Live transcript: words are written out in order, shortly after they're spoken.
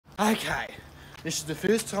Okay, this is the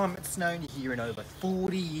first time it's snowed here in over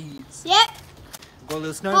 40 years. Yep. We've got a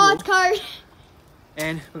little snowball. Hardcore.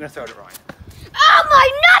 And we're going to throw it at Ryan. Oh, my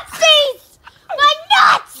nutsies! My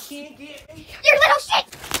nuts! You little shit!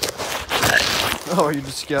 Oh, you're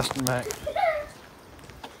disgusting, mate.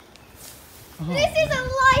 This is a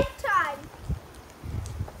lifetime.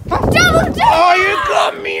 Double dip! Oh, you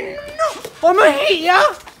got me! No. I'm going to hit ya!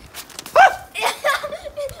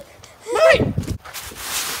 Mate!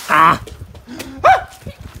 Ah!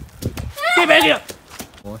 Get back here!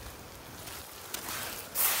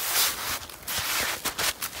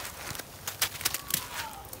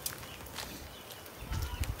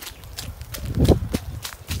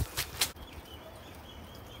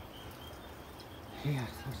 Yeah, I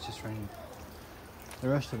think it's just raining. The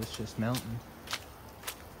rest of it's just melting.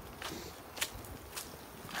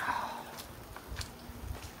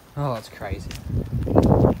 Oh, that's crazy.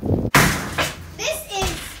 This is...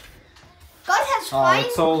 God has Oh, fine...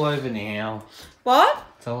 it's all over now. What?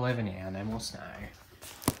 It's all over now, no more snow.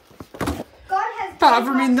 God has... Apart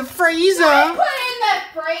from in the freezer! Don't put it in the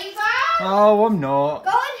freezer! Oh, I'm not.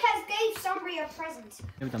 God has gave somebody a present.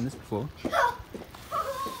 Never done this before.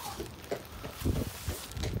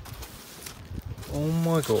 Oh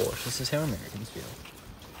my gosh, this is how Americans feel.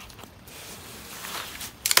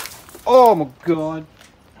 Oh my god.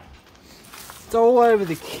 It's all over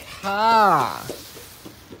the car.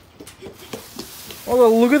 Oh,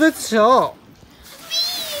 look at the top.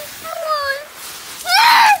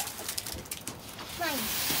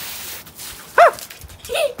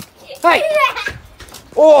 Hey!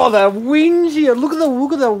 Oh, the wind here. Look at the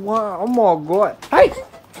one. Oh my god. Hey!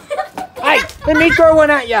 Hey, let me throw one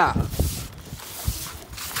at ya.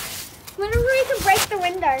 Whenever we can break the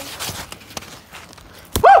window.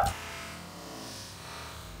 Woo!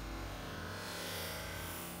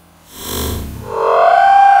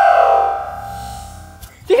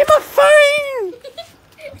 Get my phone!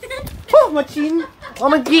 Oh, my chin.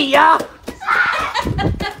 I'm gonna get ya.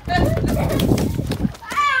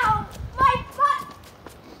 Ow! My butt!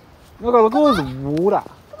 Look at all this water.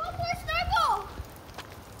 Come on, for a snowball!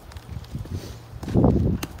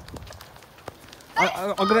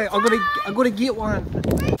 I gotta get one.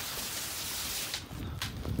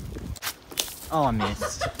 Oh, I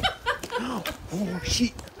missed. Oh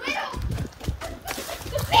shit.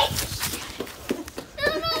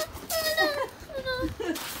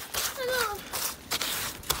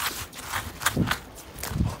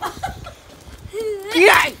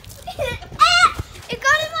 Yay! It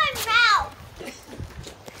got in my mouth.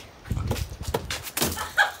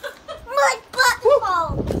 My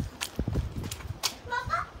butthole. My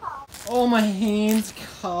butthole. Oh, my hand's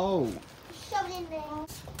cold. Shove it in there.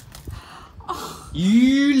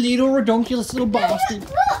 You little redonkulous little bastard.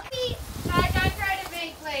 Look. No, don't throw it at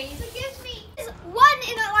me, please. Forgive me. It's one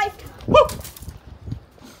in a lifetime. Woo!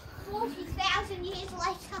 40,000 years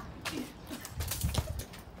later.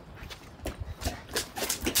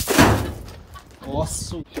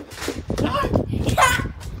 Awesome. Ow!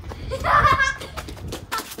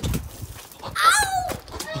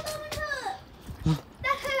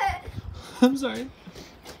 That hurt. I'm sorry.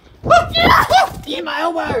 Get my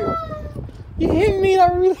elbow! You hit me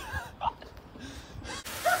that really.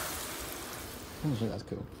 Oh shit, that's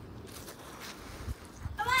cool.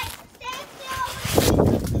 Alright, stand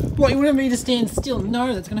still. What, you want me to stand still?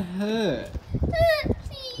 No, that's gonna hurt.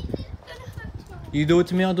 Please, it's gonna hurt too. You do it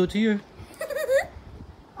to me, I'll do it to you.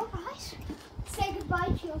 Alright. Say goodbye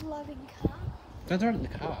to your loving car. Don't throw it in the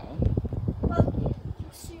car. Well,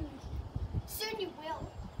 soon. Soon you will.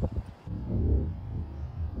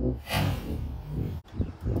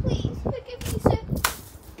 Please, forgive me, sir.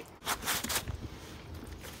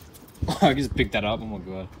 Oh, I just picked that up. Oh my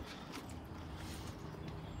god.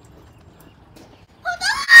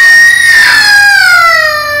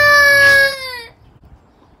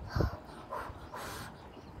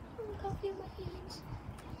 Coffee in my hands.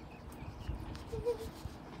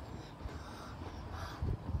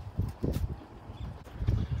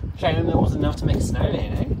 Shame that wasn't enough to make a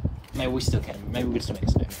snowman, eh? Maybe we still can. Maybe we can still make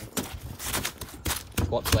a snowman.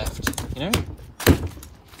 What's left, you know?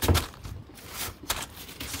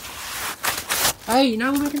 Hey, you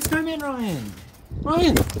know we're making snowman, Ryan.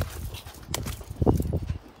 Ryan. My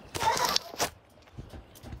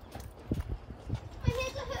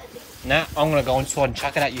hands are hurting. Nah, I'm gonna go inside and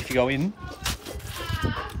chuck it at you if you go in.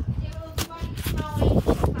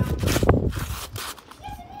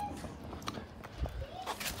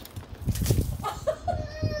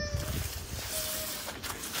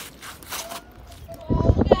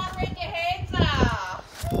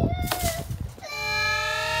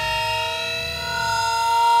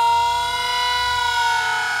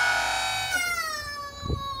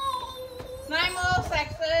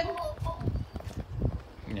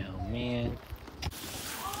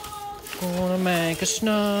 make a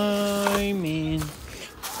snowman.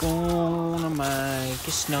 Gonna make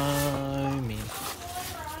a snowman.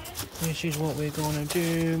 This is what we're gonna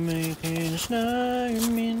do, making a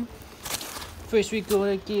snowman. First we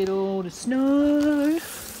gotta get all the snow.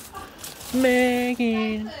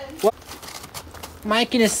 Making what?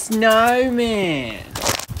 Making a snowman.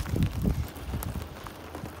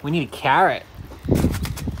 We need a carrot.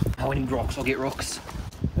 Oh, we need rocks. I'll get rocks.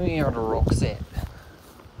 Where are the rocks at?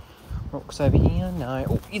 Rocks over here? No.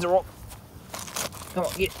 Oh, here's a rock. Come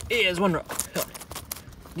on, get. Here's one rock. Come on.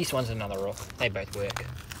 This one's another rock. They both work.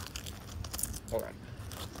 Alright.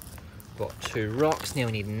 Got 2 rocks. Now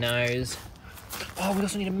we need a nose. Oh, we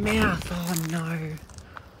also need a mouth. Oh, no.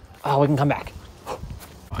 Oh, we can come back.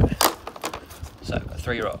 Right. So, I've got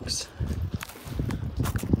 3 rocks.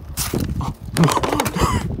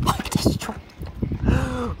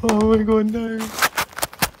 Oh my god, no.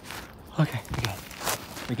 Okay.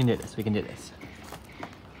 We can do this.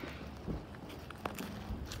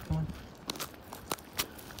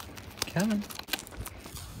 Come on.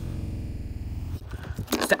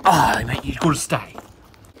 Stay. Oh, mate, you've got to stay.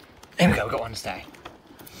 There we go, we've got 1 to stay.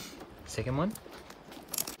 Second one.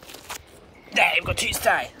 There, we've got 2 to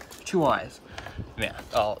stay. 2 eyes.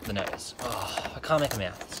 Mouth. Oh, the nose. Oh, I can't make a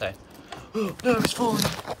mouth, so. Oh, no, it's falling.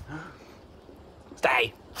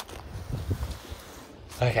 Stay.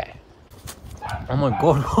 Okay. Oh my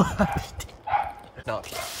god, what? No.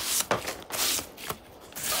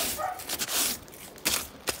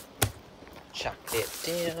 Chuck it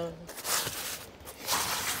down.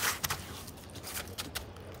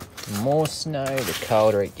 The more snow, the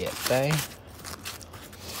colder it gets, eh?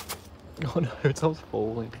 Oh no, it's all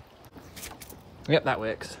falling. Yep, that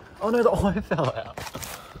works. Oh no, the eye fell out.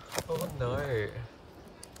 Oh no.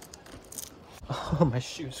 Oh, my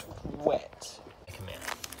shoe's wet. Come here.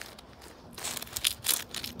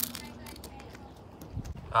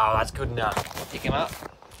 Oh, that's good enough. Pick him up.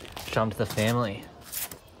 Show him to the family.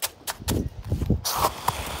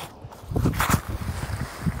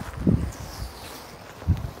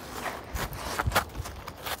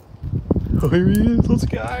 Oh, here he is. Let's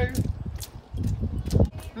go.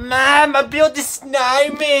 Mom, I built a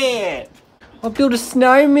snowman. I built a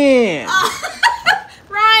snowman.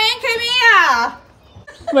 Ryan, come here.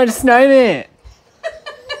 I made a snowman.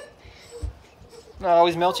 Oh,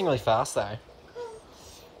 he's melting really fast though.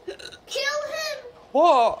 Kill him.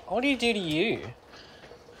 What? What do you do to you?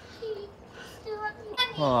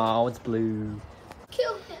 Oh, it's blue.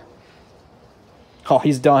 Kill him. Oh,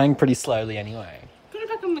 he's dying pretty slowly anyway. Put it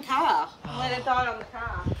back on the car. Let it die on the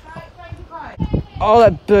car. Oh,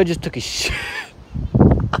 that bird just took a shit.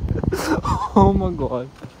 Oh my god.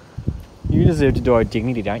 You deserve to die with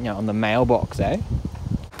dignity, don't you? On the mailbox, eh?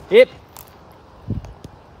 Yep.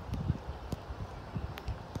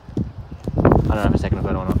 I don't know if a second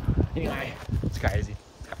photo or not. Anyway, it's crazy.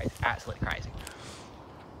 It's crazy. Absolutely crazy.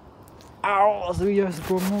 Ow, so we just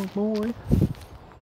got more.